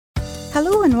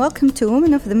Hello and welcome to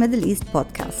Women of the Middle East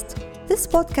podcast. This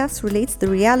podcast relates the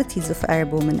realities of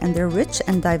Arab women and their rich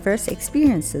and diverse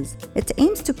experiences. It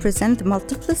aims to present the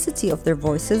multiplicity of their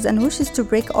voices and wishes to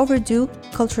break overdue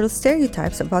cultural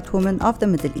stereotypes about women of the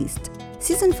Middle East.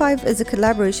 Season 5 is a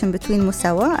collaboration between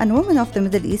Musawa and Women of the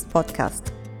Middle East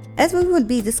podcast. As we will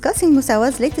be discussing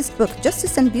Musawa's latest book,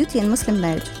 Justice and Beauty in Muslim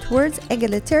Marriage Towards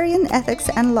Egalitarian Ethics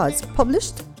and Laws,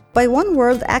 published by One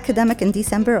World Academic in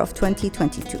December of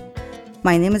 2022.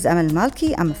 My name is Amal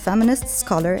Malki. I'm a feminist,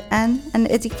 scholar, and an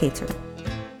educator.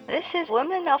 This is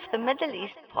Women of the Middle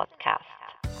East podcast.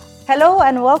 Hello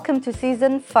and welcome to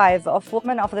Season 5 of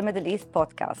Women of the Middle East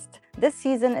podcast. This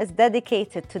season is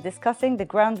dedicated to discussing the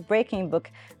groundbreaking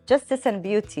book, Justice and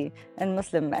Beauty in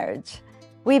Muslim Marriage.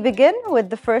 We begin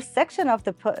with the first section of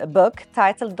the book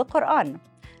titled The Qur'an.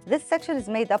 This section is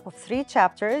made up of 3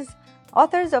 chapters.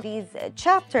 Authors of these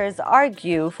chapters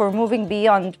argue for moving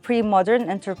beyond pre-modern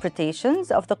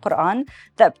interpretations of the Qur'an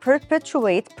that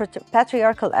perpetuate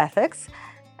patriarchal ethics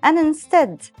and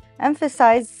instead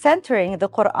emphasize centering the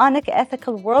Qur'anic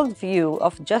ethical worldview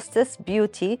of justice,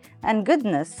 beauty, and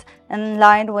goodness in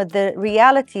line with the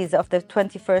realities of the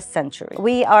 21st century.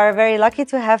 We are very lucky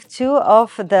to have 2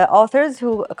 of the authors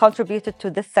who contributed to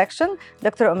this section,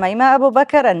 Dr. Omaima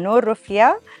Abou-Bakr and Noor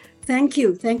Rofiah. Thank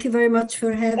you. Thank you very much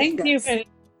for having us. Thank you.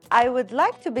 I would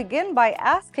like to begin by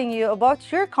asking you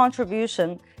about your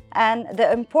contribution and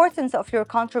the importance of your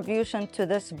contribution to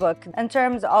this book in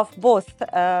terms of both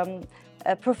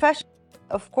professional,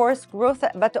 of course, growth,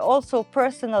 but also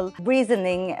personal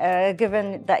reasoning,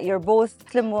 given that you're both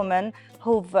Muslim women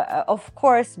who've, of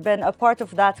course, been a part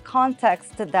of that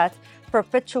context that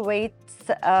perpetuates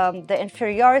the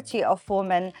inferiority of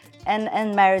women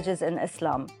in marriages in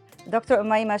Islam. Dr.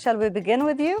 Omaima, shall we begin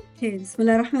with you? Okay,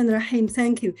 Bismillah ar-Rahman ar-Rahim.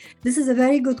 Thank you. This is a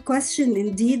very good question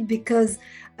indeed, because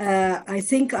I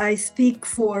think I speak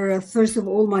for, first of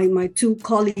all, my 2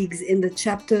 colleagues in the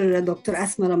chapter, Dr.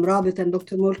 Asma Ramrabit and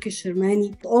Dr. Morki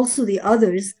Shermani, also the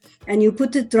others. And you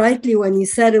put it rightly when you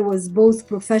said it was both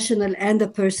professional and a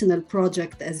personal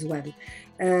project as well.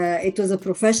 It was a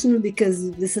professional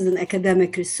because this is an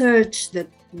academic research that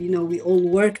we all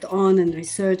worked on and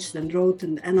researched and wrote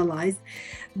and analyzed.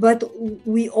 But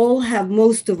we all have,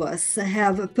 most of us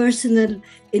have a personal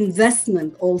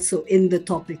investment also in the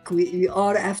topic. We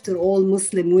are, after all,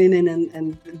 Muslim women,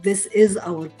 and this is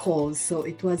our cause. So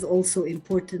it was also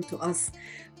important to us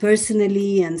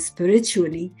personally and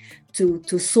spiritually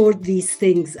to sort these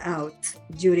things out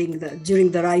during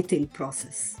the writing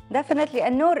process. Definitely.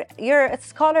 And Noor, you're a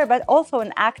scholar, but also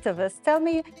an activist. Tell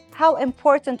me, how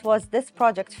important was this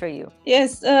project for you?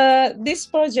 Yes, this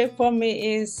project for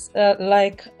me is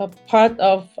like a part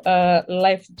of a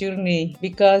life journey,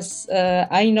 because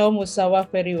I know Musawa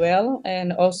very well,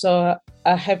 and also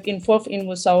I have involved in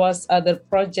Musawa's other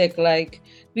project like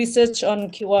research on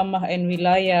Qiyamah and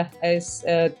Wilayah as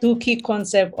 2 key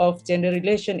concepts of gender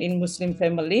relation in Muslim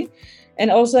family, and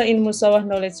also in Musawa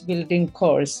knowledge building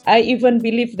course. I even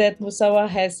believe that Musawa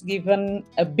has given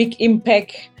a big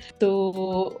impact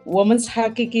to women's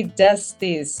hakiki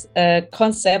justice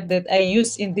concept that I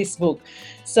use in this book.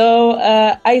 So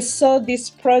I saw this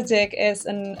project as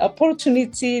an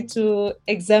opportunity to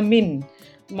examine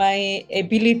my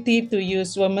ability to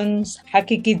use women's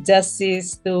hakiki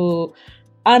justice to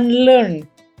unlearn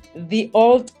the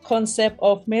old concept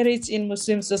of marriage in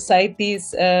Muslim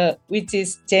societies, which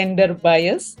is gender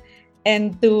bias,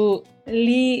 and to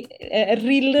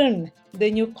relearn the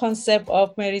new concept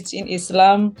of marriage in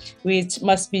Islam, which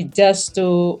must be just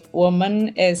to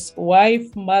women as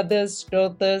wife, mothers,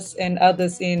 daughters, and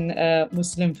others in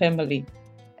Muslim family.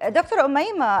 Dr.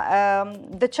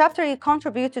 Omaima, the chapter you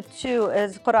contributed to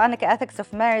is Quranic Ethics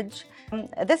of Marriage.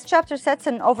 This chapter sets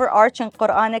an overarching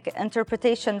Quranic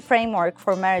interpretation framework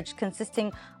for marriage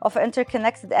consisting of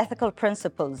interconnected ethical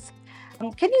principles.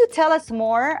 Can you tell us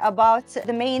more about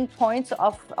the main points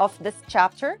of this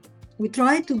chapter? We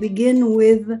try to begin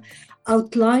with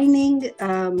outlining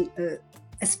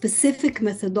a specific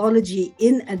methodology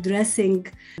in addressing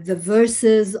the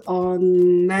verses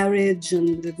on marriage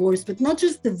and divorce, but not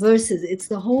just the verses, it's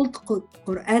the whole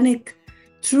Quranic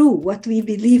what we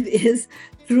believe is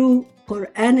true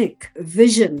Quranic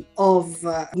vision of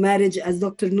marriage, as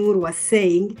Dr. Noor was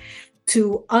saying,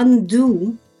 to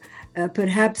undo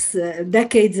perhaps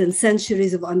decades and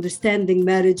centuries of understanding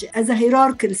marriage as a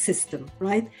hierarchical system,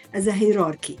 right? As a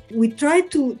hierarchy. We try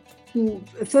to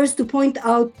point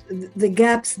out the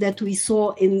gaps that we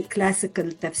saw in classical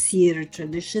tafsir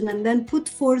tradition, and then put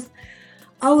forth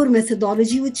our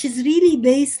methodology, which is really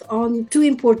based on 2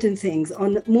 important things: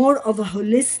 on more of a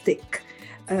holistic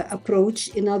approach.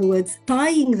 In other words,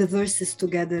 tying the verses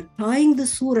together, tying the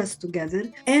surahs together,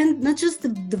 and not just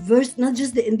the verse, not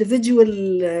just the individual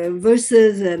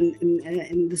verses and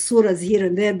the surahs here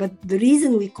and there, but the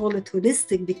reason we call it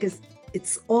holistic because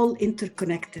it's all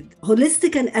interconnected.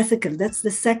 Holistic and ethical, that's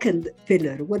the second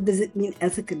pillar. What does it mean,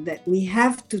 ethical? That we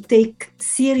have to take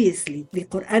seriously the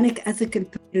Quranic ethical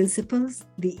principles,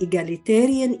 the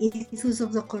egalitarian ethos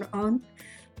of the Quran,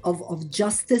 of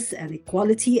justice and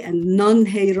equality and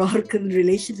non-hierarchical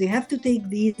relations. We have to take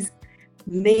these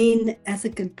main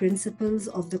ethical principles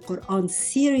of the Quran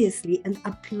seriously and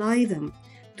apply them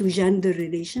to gender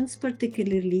relations,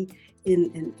 particularly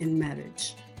in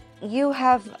marriage. You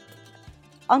have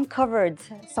uncovered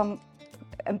some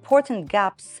important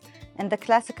gaps in the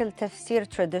classical tafsir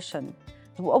tradition.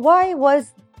 Why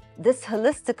was this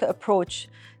holistic approach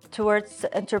towards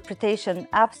interpretation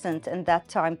absent in that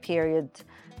time period?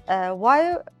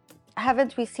 Why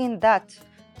haven't we seen that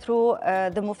through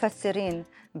the mufassirin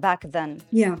back then?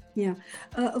 Yeah.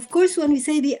 Of course, when we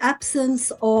say the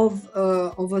absence of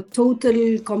a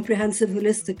total, comprehensive,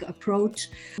 holistic approach,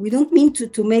 we don't mean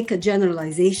to make a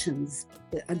generalization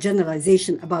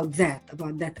about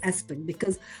that aspect,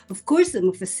 because of course the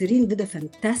mufassirin did a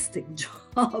fantastic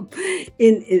job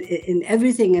in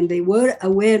everything, and they were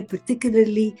aware,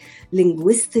 particularly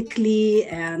linguistically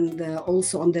and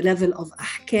also on the level of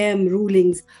ahkam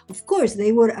rulings. Of course,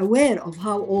 they were aware of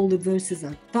how all the verses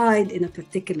are tied in a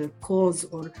particular cause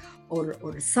or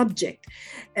a subject.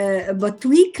 But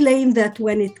we claim that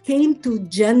when it came to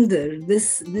gender,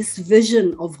 this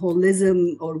vision of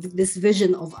holism, or this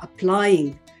vision of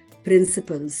applying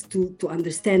principles to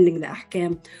understanding the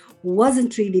ahkam,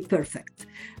 wasn't really perfect,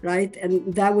 right?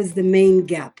 And that was the main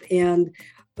gap. And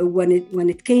when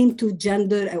it came to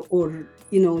gender, or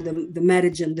the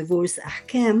marriage and divorce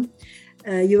ahkam,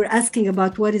 you were asking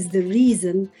about what is the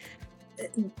reason.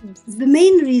 The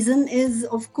main reason is,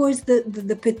 of course,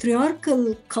 the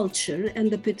patriarchal culture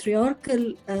and the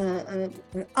patriarchal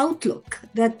outlook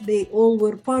that they all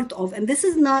were part of, and this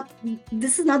is not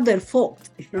their fault,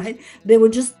 right? They were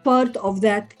just part of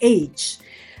that age.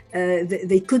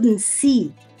 They couldn't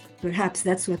see. Perhaps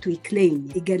that's what we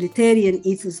claim. Egalitarian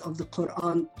ethos of the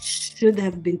Quran should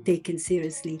have been taken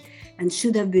seriously and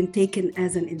should have been taken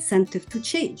as an incentive to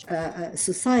change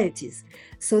societies.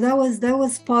 So that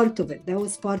was part of it. That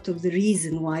was part of the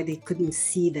reason why they couldn't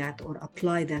see that or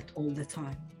apply that all the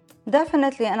time.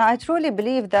 Definitely, and I truly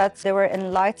believe that there were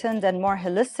enlightened and more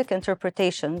holistic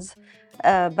interpretations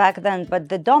back then, but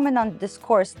the dominant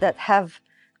discourse that have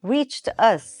reached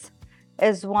us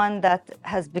is one that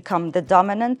has become the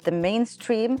dominant, the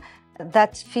mainstream,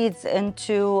 that feeds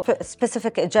into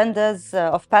specific agendas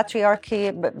of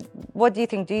patriarchy. What do you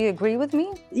think? Do you agree with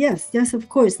me? Yes, of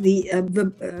course.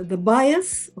 The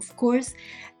bias, of course,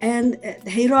 and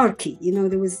hierarchy.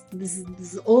 There was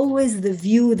always the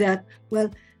view that,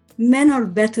 well, men are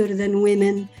better than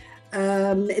women.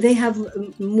 They have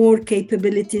more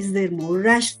capabilities, they're more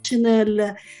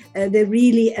rational, they're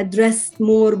really addressed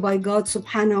more by God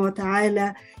subhanahu wa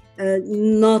ta'ala,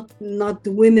 not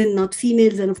women, not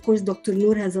females. And of course, Dr.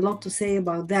 Noor has a lot to say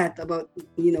about that,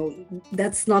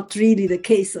 that's not really the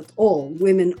case at all.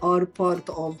 Women are part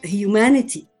of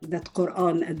humanity that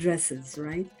Quran addresses,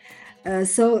 right?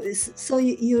 So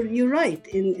you're right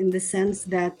in the sense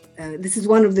that this is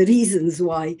one of the reasons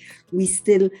why we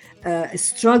still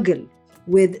struggle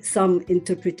with some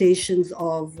interpretations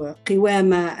of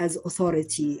qiwama as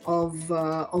authority, of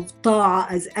ta'a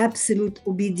as absolute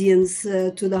obedience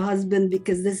to the husband,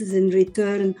 because this is in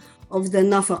return of the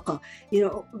nafaqa.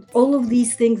 All of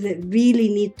these things that really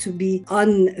need to be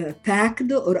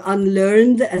unpacked or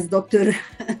unlearned. As Dr.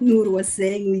 Noor was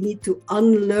saying, we need to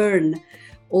unlearn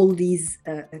all these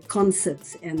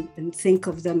concepts and think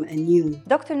of them anew.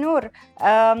 Dr. Noor,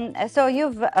 so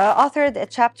you've authored a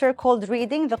chapter called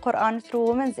Reading the Quran Through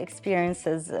Women's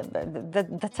Experiences.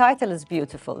 The title is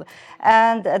beautiful.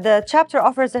 And the chapter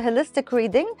offers a holistic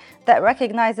reading that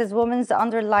recognizes women's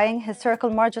underlying historical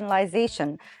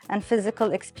marginalization and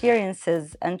physical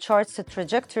experiences and charts a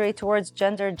trajectory towards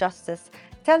gender justice.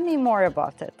 Tell me more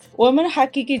about it. Women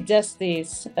Hakiki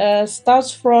justice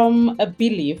starts from a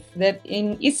belief that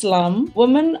in Islam,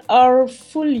 women are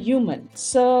full human.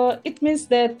 So it means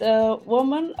that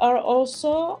women are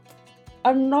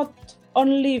not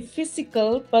only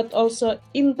physical, but also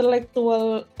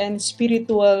intellectual and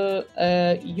spiritual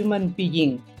human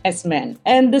being as men.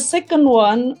 And the second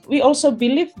one, we also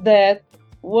believe that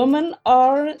women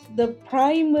are the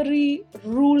primary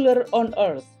ruler on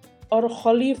earth, or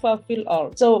Khalifa fil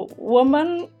ard. So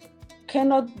women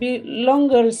cannot be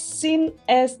longer seen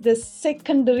as the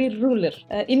secondary ruler.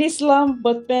 In Islam,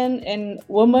 both men and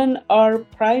women are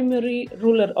primary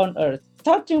ruler on earth.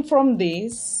 Starting from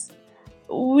this,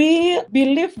 we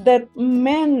believe that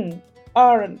men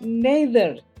are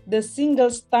neither the single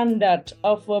standard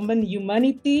of women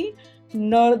humanity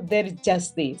nor their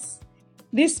justice.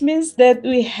 This means that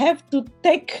we have to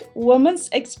take women's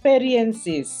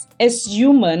experiences as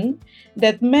human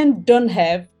that men don't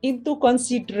have into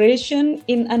consideration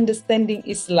in understanding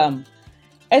Islam,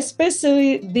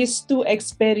 especially these two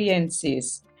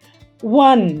experiences.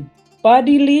 One,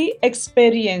 bodily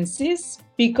experiences.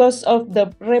 Because of the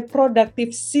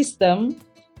reproductive system,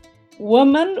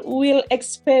 women will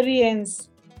experience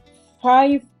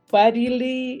 5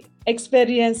 bodily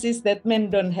experiences that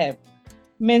men don't have.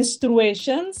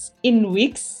 Menstruations in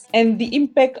weeks, and the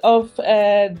impact of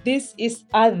this is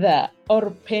other or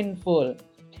painful.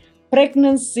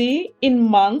 Pregnancy in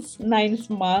months, 9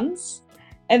 months,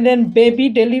 and then baby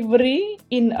delivery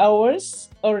in hours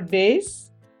or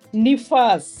days,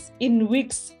 nifas in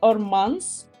weeks or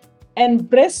months, and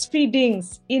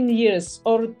breastfeedings in years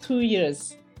or 2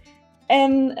 years.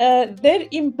 And their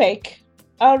impact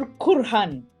are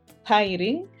Qur'an,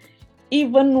 tiring,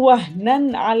 even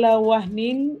wahnan ala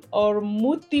wahnin, or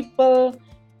multiple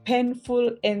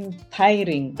painful and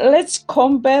tiring. Let's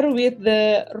compare with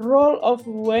the role of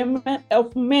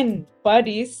men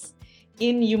bodies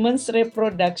in humans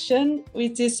reproduction,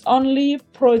 which is only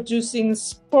producing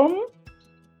sperm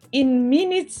in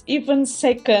minutes, even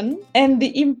seconds, and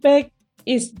the impact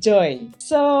is joy.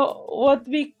 So what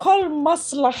we call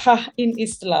maslahah in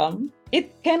Islam,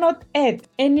 it cannot add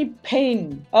any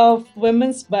pain of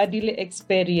women's bodily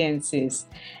experiences.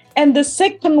 And the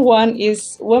second one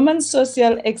is women's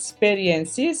social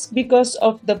experiences because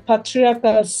of the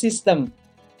patriarchal system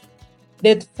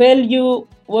that value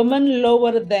women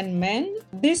lower than men.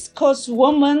 This causes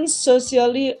women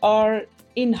socially are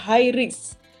in high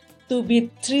risk to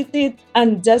be treated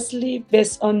unjustly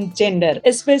based on gender,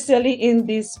 especially in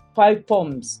these 5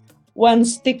 forms. 1,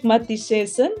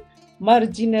 stigmatization,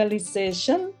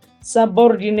 marginalization,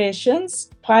 subordinations,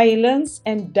 violence,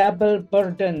 and double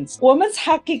burdens. Women's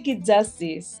hakiki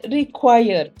justice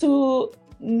require to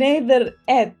neither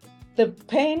add the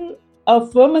pain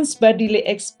of women's bodily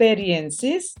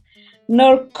experiences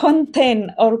nor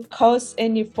contain or cause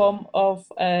any form of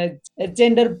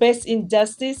gender-based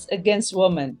injustice against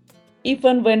women,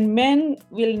 even when men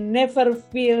will never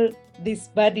feel these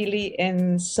bodily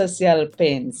and social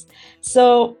pains.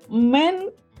 So men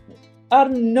are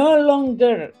no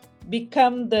longer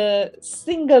become the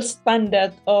single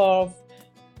standard of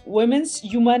women's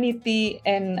humanity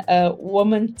and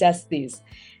women's justice.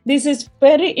 This is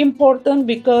very important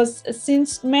because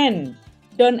since men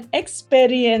don't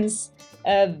experience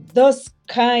those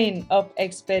kind of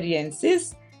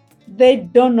experiences, they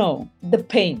don't know the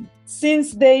pain.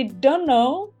 Since they don't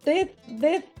know, they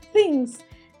think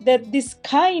that this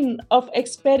kind of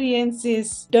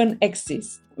experiences don't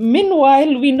exist.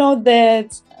 Meanwhile, we know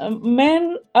that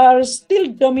men are still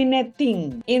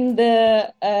dominating in the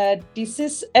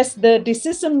as the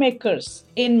decision makers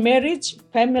in marriage,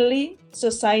 family,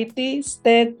 society,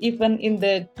 state, even in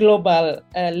the global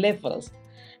levels.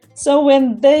 So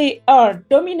when they are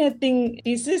dominating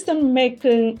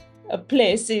decision-making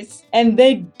places and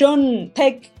they don't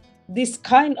take this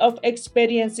kind of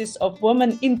experiences of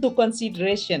women into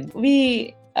consideration,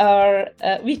 we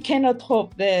cannot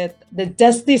hope that the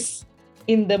justice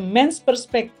in the men's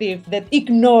perspective that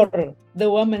ignore the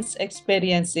woman's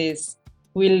experiences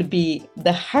will be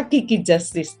the hakiki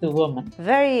justice to women.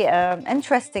 Very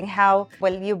interesting how,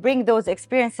 you bring those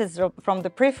experiences from the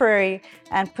periphery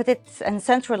and put it and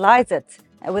centralize it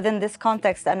within this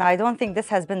context. And I don't think this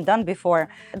has been done before.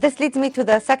 This leads me to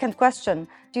the second question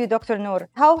to you, Dr. Noor.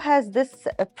 How has this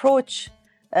approach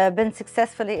been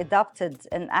successfully adopted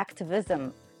in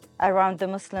activism around the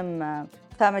Muslim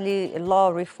family law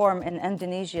reform in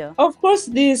Indonesia? Of course,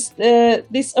 this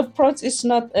approach is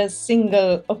not a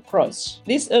single approach.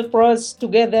 This approach,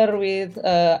 together with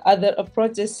other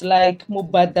approaches like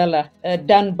Mubadalah,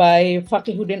 done by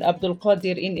Faqihuddin Abdul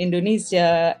Qadir in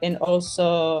Indonesia, and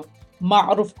also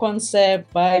Ma'ruf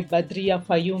concept by Badriya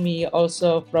Fayumi,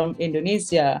 also from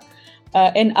Indonesia,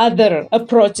 and other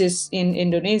approaches in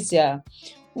Indonesia.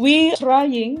 We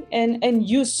trying and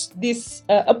use this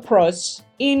approach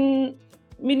in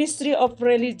Ministry of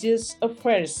Religious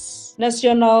Affairs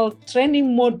National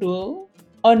Training Module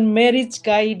on Marriage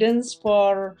Guidance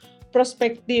for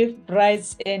Prospective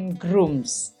Brides and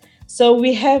Grooms. So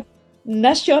we have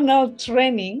national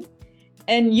training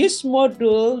and use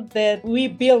module that we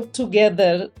build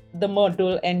together the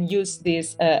module and use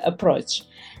this approach.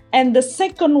 And the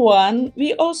second one,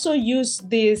 we also use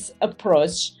this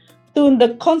approach to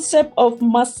the concept of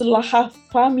maslahah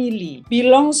family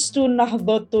belongs to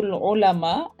Nahdlatul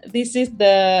Ulama. This is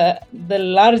the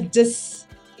largest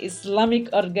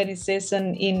Islamic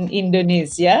organization in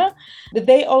Indonesia.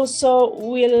 They also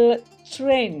will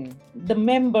train the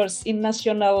members in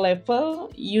national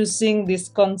level using this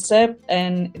concept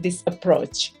and this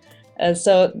approach.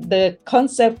 So the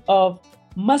concept of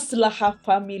Maslahah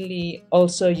family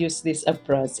also use this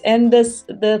approach. And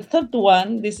the third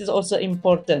one, this is also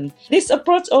important. This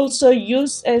approach also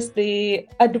used as the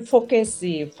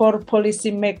advocacy for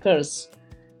policymakers,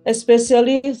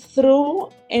 especially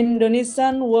through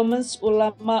Indonesian Women's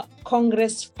Ulama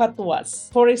Congress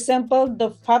fatwas. For example,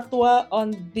 the fatwa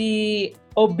on the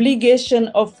obligation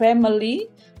of family,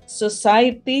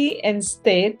 society, and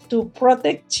state to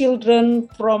protect children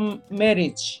from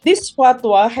marriage. This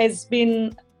fatwa has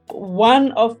been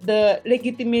one of the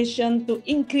legitimation to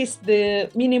increase the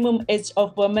minimum age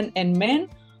of women and men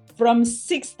from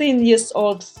 16 years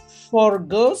old for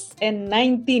girls and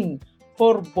 19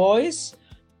 for boys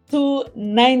to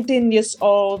 19 years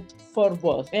old for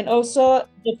both. And also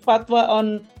the fatwa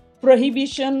on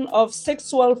prohibition of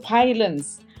sexual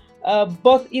violence,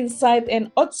 both inside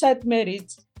and outside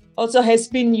marriage, also has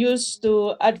been used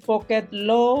to advocate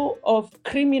law of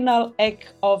criminal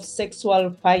act of sexual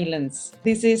violence.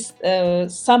 This is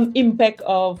some impact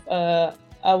of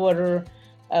our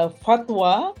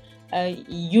fatwa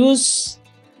use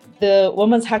the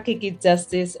women's hakiki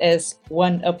justice as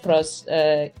one approach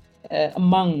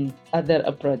among other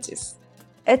approaches.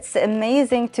 It's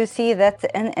amazing to see that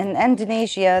in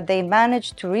Indonesia, they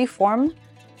managed to reform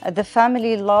the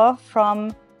family law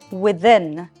from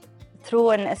within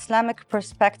through an Islamic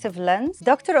perspective lens.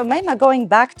 Dr. Omaima, going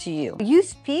back to you, you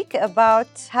speak about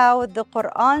how the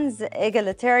Qur'an's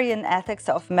egalitarian ethics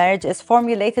of marriage is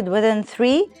formulated within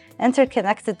 3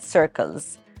 interconnected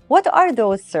circles. What are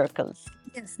those circles?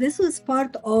 Yes, this was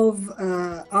part of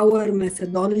our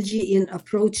methodology in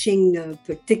approaching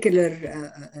particular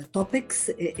topics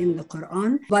in the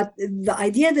Quran. But the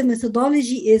idea, the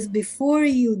methodology is before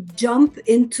you jump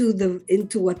into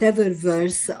whatever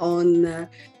verse on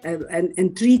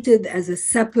and treat it as a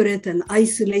separate and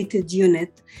isolated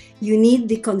unit, you need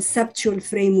the conceptual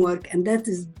framework, and that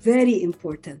is very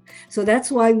important. So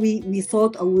that's why we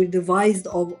thought or we devised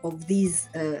of these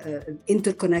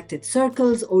interconnected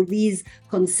circles or these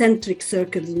concentric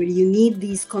circles where you need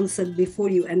these concepts before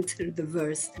you enter the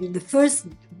verse. The first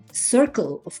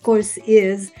circle, of course,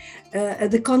 is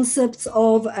the concepts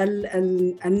of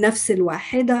al-nafs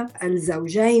al-wahida,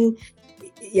 al-zawjayn.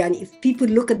 يعني if people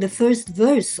look at the first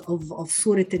verse of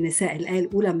Surah An-Nisa,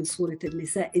 الآية الأولى من Surah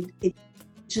An-Nisa, it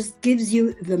just gives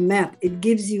you the map. It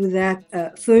gives you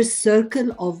that first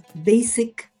circle of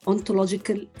basic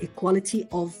ontological equality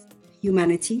of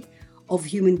humanity, of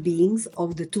human beings,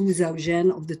 of the two zawjan,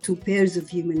 of the two pairs of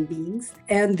human beings,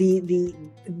 and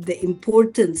the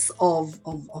importance of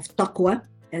taqwa,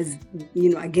 as you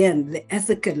know, again, the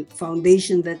ethical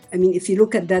foundation that, I mean, if you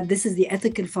look at that, this is the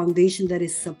ethical foundation that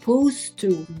is supposed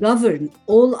to govern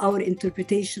all our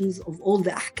interpretations of all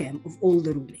the ahkam, of all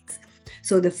the rulings.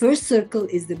 So the first circle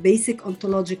is the basic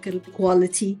ontological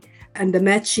quality and the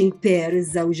matching pair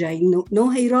is zawjayn. No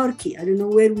hierarchy. I don't know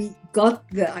where we got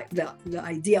the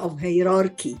idea of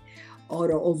hierarchy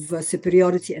or of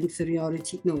superiority and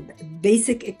inferiority. No,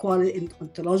 basic equality and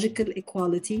ontological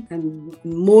equality and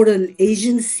moral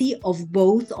agency of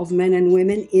both, of men and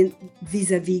women, in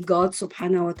vis-a-vis God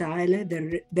subhanahu wa ta'ala,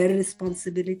 their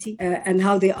responsibility and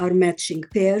how they are matching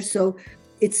pairs. So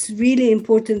it's really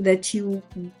important that you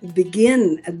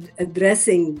begin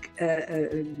addressing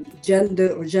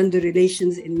gender or gender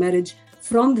relations in marriage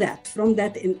from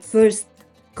that in first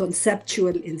conceptual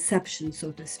inception, so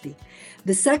to speak.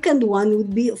 The second one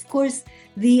would be, of course,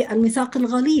 the al-mithaq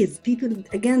al-ghaliz. People,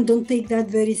 again, don't take that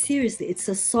very seriously. It's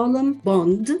a solemn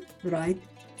bond, right,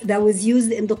 that was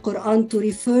used in the Quran to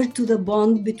refer to the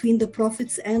bond between the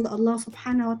prophets and Allah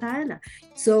subhanahu wa ta'ala.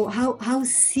 So how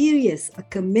serious a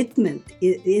commitment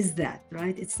is that,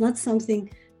 right? It's not something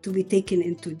to be taken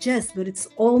into jest, but it's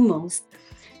almost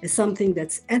something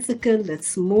that's ethical,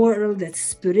 that's moral, that's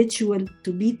spiritual,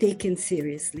 to be taken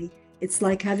seriously. It's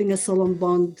like having a solemn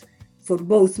bond for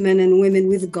both men and women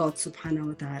with God subhanahu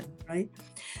wa ta'ala, right?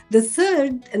 The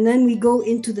third, and then we go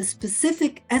into the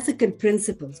specific ethical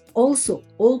principles, also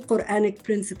all Quranic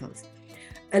principles.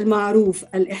 al-ma'ruf,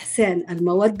 al-ihsan,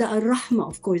 al-mawadda, al-rahma,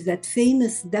 of course, that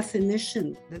famous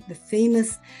definition, the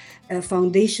famous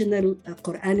foundational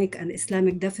Quranic and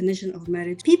Islamic definition of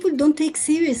marriage, people don't take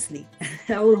seriously.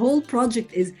 Our whole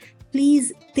project is,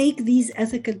 please take these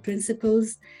ethical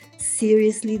principles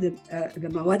seriously, the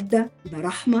mawadda, the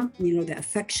rahma, the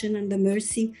affection and the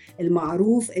mercy,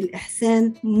 al-ma'ruf,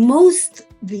 al-ihsan. Most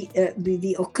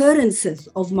the occurrences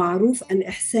of ma'ruf and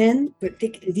ihsan,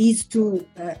 particularly these two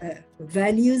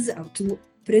values or two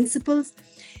principles,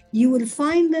 you will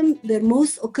find them, their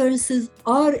most occurrences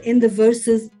are in the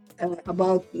verses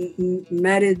about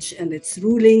marriage and its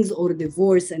rulings, or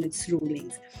divorce and its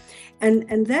rulings.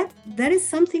 And that is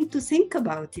something to think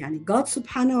about. Yani God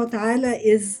subhanahu wa ta'ala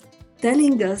is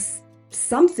telling us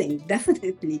something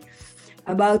definitely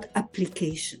about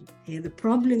application. And the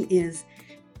problem is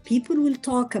people will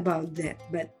talk about that,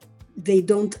 but they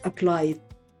don't apply it,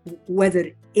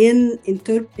 whether in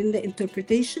the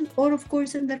interpretation or of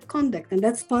course in their conduct. And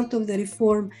that's part of the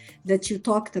reform that you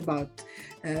talked about,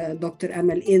 Dr.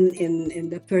 Amal, in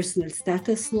the personal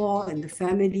status law and the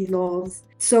family laws.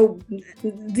 So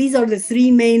these are the three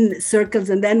main circles,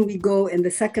 and then we go in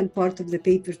the second part of the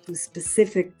paper to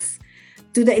specifics,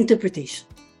 to the interpretation,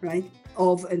 right?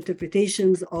 Of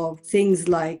interpretations of things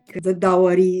like the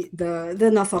dowry,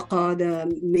 the nafaqa, the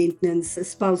maintenance,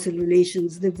 spousal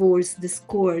relations, divorce,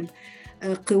 discord,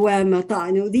 qiwama,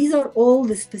 ta'a. These are all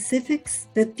the specifics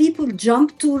that people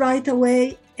jump to right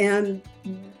away, and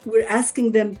we're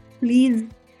asking them, please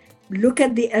look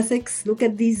at the ethics, look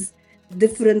at these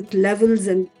different levels,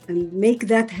 and make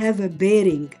that have a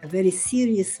bearing, a very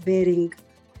serious bearing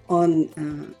on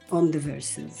the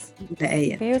verses, the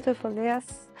ayat. Beautiful,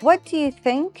 yes. What do you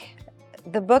think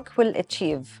the book will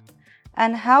achieve?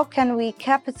 And how can we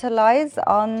capitalize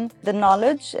on the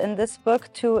knowledge in this book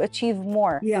to achieve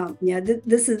more? Yeah.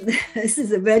 This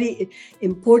is a very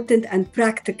important and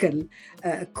practical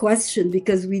question,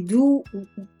 because we do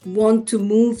want to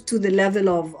move to the level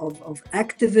of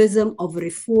activism, of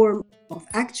reform, of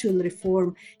actual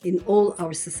reform in all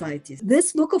our societies.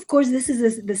 This book, of course, this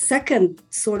is the second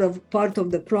sort of part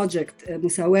of the project.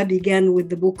 Musawa began with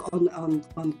the book on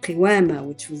Qiwama,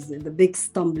 which was the big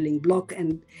stumbling block,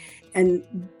 and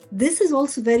this is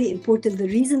also very important. The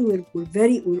reason we're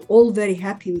all very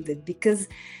happy with it, because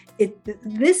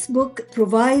this book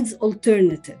provides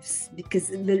alternatives, because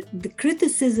the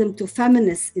criticism to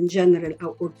feminists in general,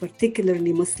 or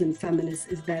particularly Muslim feminists,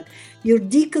 is that you're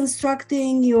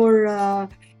deconstructing, you're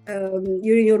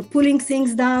pulling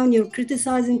things down, you're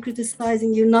criticizing,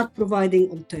 you're not providing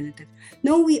alternative.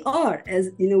 No, we are,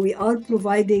 we are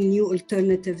providing new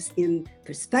alternatives in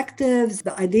perspectives.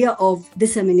 The idea of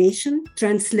dissemination,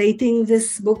 translating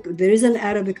this book. There is an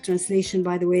Arabic translation,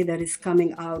 by the way, that is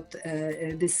coming out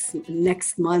this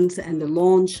next month, and the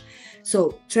launch.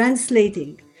 So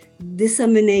translating,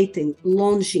 disseminating,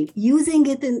 launching, using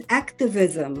it in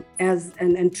activism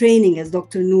and training, as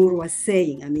Dr. Noor was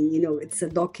saying. I mean, it's a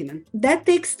document. That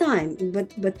takes time,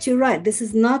 but you're right. This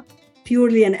is not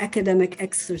purely an academic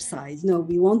exercise. No,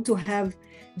 we want to have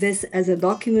this as a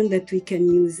document that we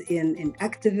can use in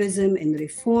activism, in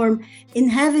reform, in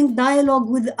having dialogue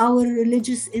with our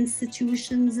religious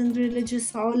institutions and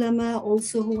religious ulama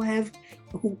also who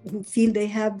feel they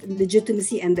have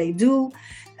legitimacy, and they do,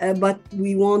 but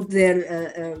we want their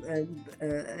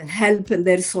help and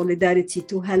their solidarity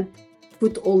to help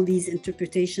put all these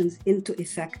interpretations into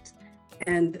effect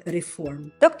and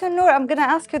reform. Dr. Noor, I'm going to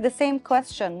ask you the same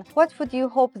question. What would you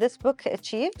hope this book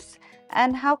achieves,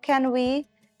 and how can we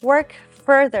work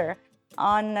further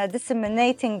on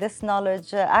disseminating this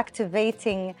knowledge,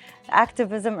 activating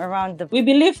activism around the book? We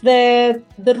believe that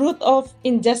the root of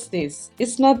injustice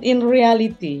is not in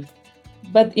reality,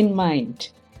 but in mind.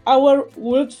 Our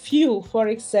worldview, for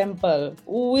example,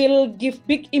 will give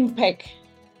big impact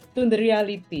to the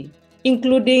reality,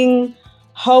 including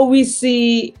how we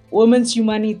see women's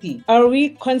humanity. Are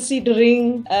we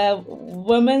considering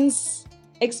women's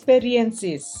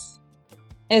experiences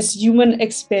as human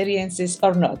experiences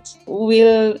or not?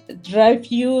 Will drive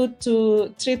you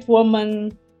to treat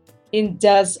women in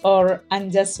just or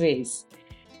unjust ways.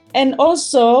 And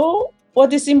also,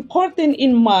 what is important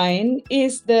in mind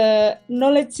is the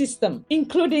knowledge system,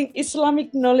 including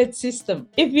Islamic knowledge system.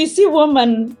 If we see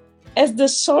women as the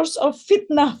source of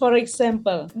fitnah, for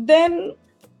example, then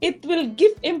it will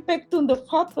give impact to the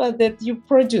fatwa that you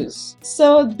produce.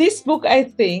 So this book, I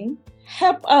think,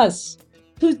 help us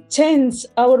to change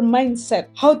our mindset,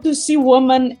 how to see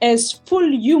women as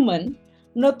full human,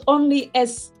 not only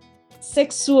as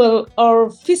sexual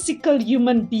or physical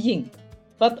human being,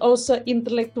 but also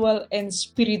intellectual and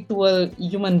spiritual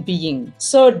human being.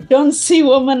 So don't see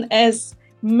women as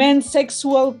men's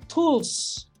sexual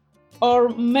tools or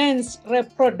men's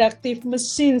reproductive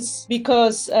machines,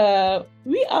 because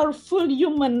we are full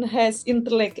human, has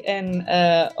intellect and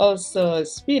also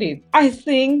spirit. I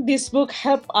think this book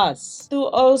helped us to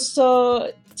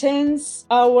also change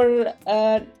our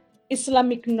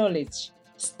Islamic knowledge,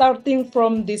 starting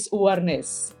from this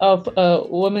awareness of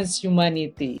women's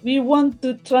humanity. We want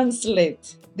to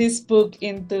translate this book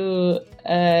into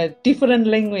different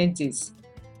languages,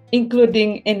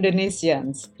 including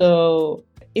Indonesians. So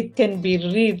it can be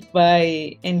read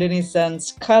by Indonesian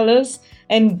scholars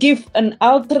and give an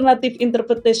alternative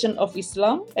interpretation of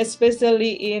Islam,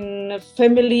 especially in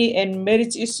family and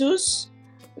marriage issues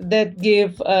that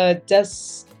give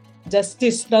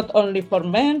justice not only for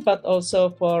men but also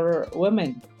for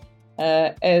women,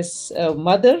 as a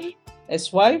mother,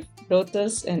 as wife,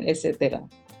 daughters, and etc.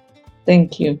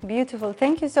 Thank you. Beautiful.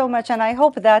 Thank you so much. And I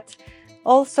hope that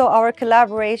also our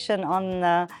collaboration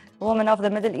on Women of the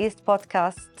Middle East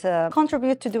podcast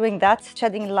contribute to doing that,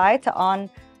 shedding light on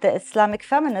the Islamic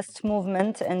feminist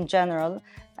movement in general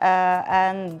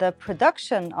and the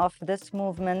production of this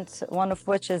movement, one of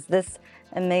which is this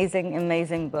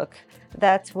amazing book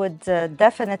that would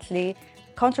definitely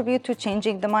contribute to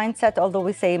changing the mindset. Although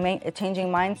we say changing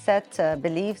mindset,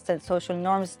 beliefs and social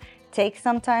norms take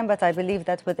some time, but I believe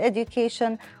that with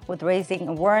education, with raising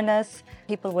awareness,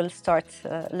 people will start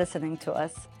listening to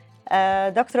us.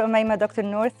 Dr. Omaima, Dr.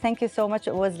 Noor, thank you so much.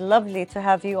 It was lovely to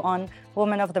have you on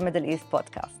Women of the Middle East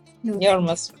podcast. You're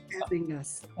most having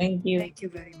us. Thank you. Thank you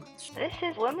very much. This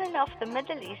is Women of the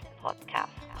Middle East podcast.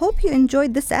 Hope you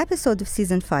enjoyed this episode of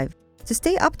Season 5. To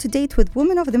stay up to date with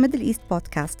Women of the Middle East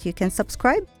podcast, you can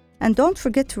subscribe and don't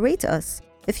forget to rate us.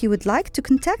 If you would like to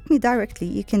contact me directly,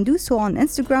 you can do so on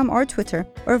Instagram or Twitter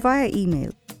or via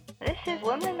email. This is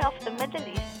Women of the Middle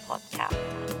East podcast.